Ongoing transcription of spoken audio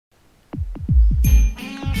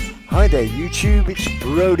Hi there YouTube, it's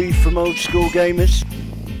Brody from Old School Gamers.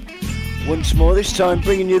 Once more, this time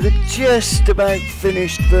bringing you the just about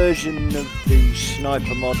finished version of the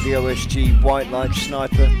sniper mod, the OSG White Light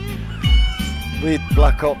Sniper, with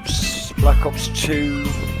Black Ops 2,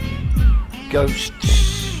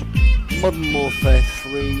 Ghosts, Modern Warfare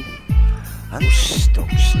 3, and stock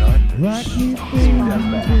snipers.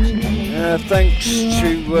 Thanks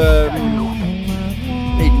to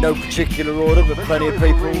in no particular order, but plenty of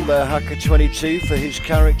people, Hacker22 for his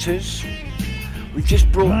characters. We've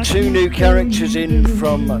just brought two new characters in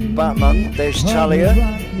from Batman. There's Talia,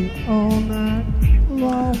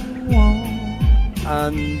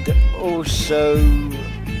 and also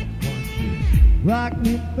rock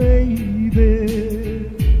me,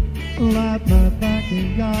 baby, like my back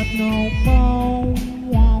ain't got no bone.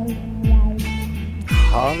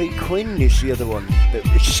 Harley Quinn is the other one that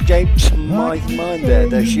escaped my mind there.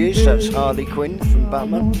 There she is, that's Harley Quinn from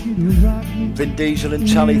Batman. Vin Diesel and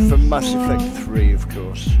Tally from Mass Effect 3, of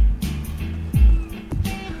course.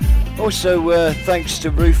 Also, thanks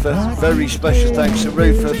to Roofer, very special thanks to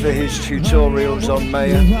Roofer for his tutorials on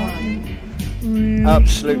Maya.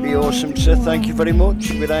 Absolutely awesome, sir, thank you very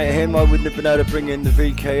much. Without him, I wouldn't have been able to bring in the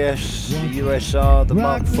VKS, the USR, the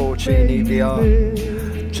Mark 14 EVR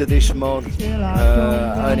to this mod,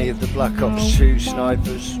 any of the Black Ops 2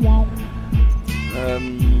 snipers.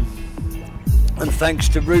 And thanks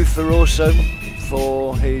to Roofer also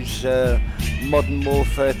for his Modern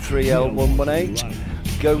Warfare 3 L118,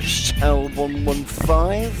 Ghosts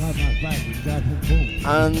L115,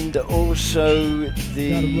 and also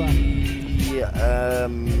the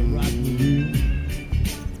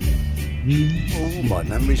oh, my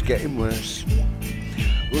memory's getting worse.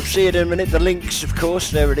 We'll see it in a minute. The links, of course,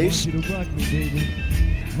 there it is.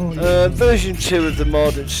 Version 2 of the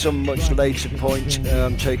mod at some much later point.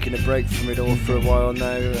 I'm taking a break from it all for a while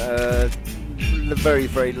now. The very,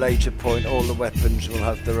 very later point, all the weapons will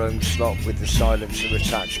have their own slot with the silencer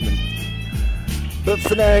attachment. But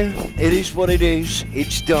for now, it is what it is.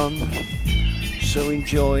 It's done. So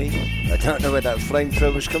enjoy. I don't know where that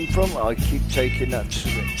flamethrower's come from. I keep taking that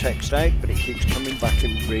text out, but it keeps coming back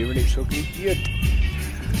in rear and it's ugly. Good.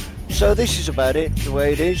 So this is about it, the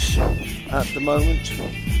way it is at the moment.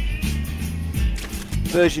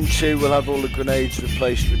 Version 2 will have all the grenades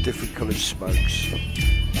replaced with different coloured smokes.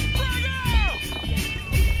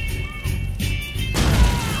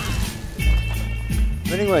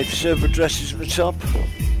 Anyway, the server address is at the top,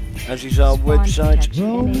 as is our website.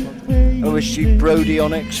 OSG Brody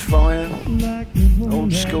on Xfire,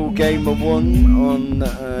 Old School Gamer 1 on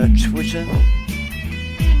Twitter.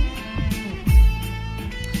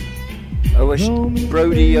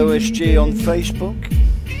 Brody OSG on Facebook,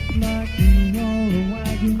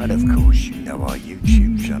 and of course you know our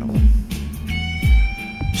YouTube channel.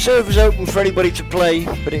 Server's open for anybody to play,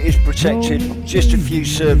 but it is protected. Just a few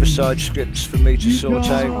server-side scripts for me to sort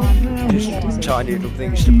out, just tiny little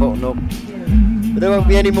things to button up. But there won't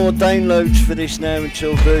be any more downloads for this now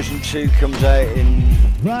until version 2 comes out in,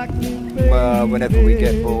 well, whenever we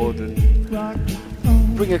get bored, and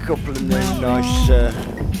bring a couple of nice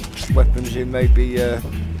weapons in, maybe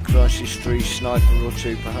Crysis 3 sniper or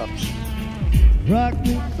 2 perhaps.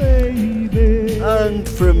 And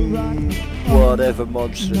from whatever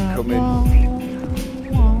mods that come in.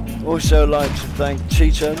 Also like to thank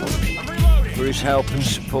Tito for his help and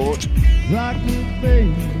support.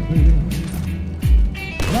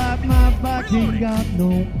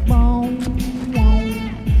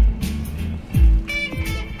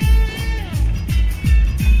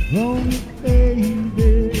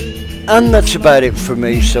 And that's about it for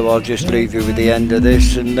me, so I'll just leave you with the end of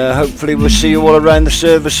this, and hopefully we'll see you all around the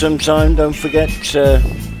server sometime. Don't forget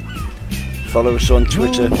follow us on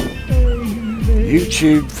Twitter,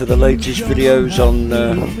 YouTube for the latest videos on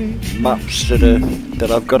maps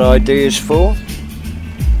that I've got ideas for,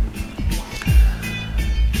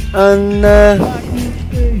 and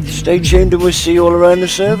stay tuned and we'll see you all around the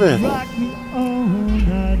server.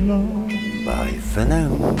 Bye for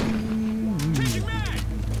now.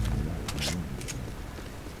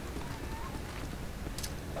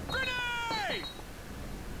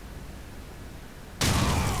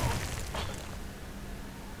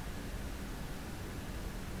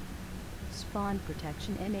 Spawn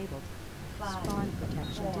protection enabled. Spawn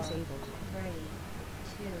protection disabled. 3,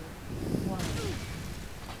 2, 1.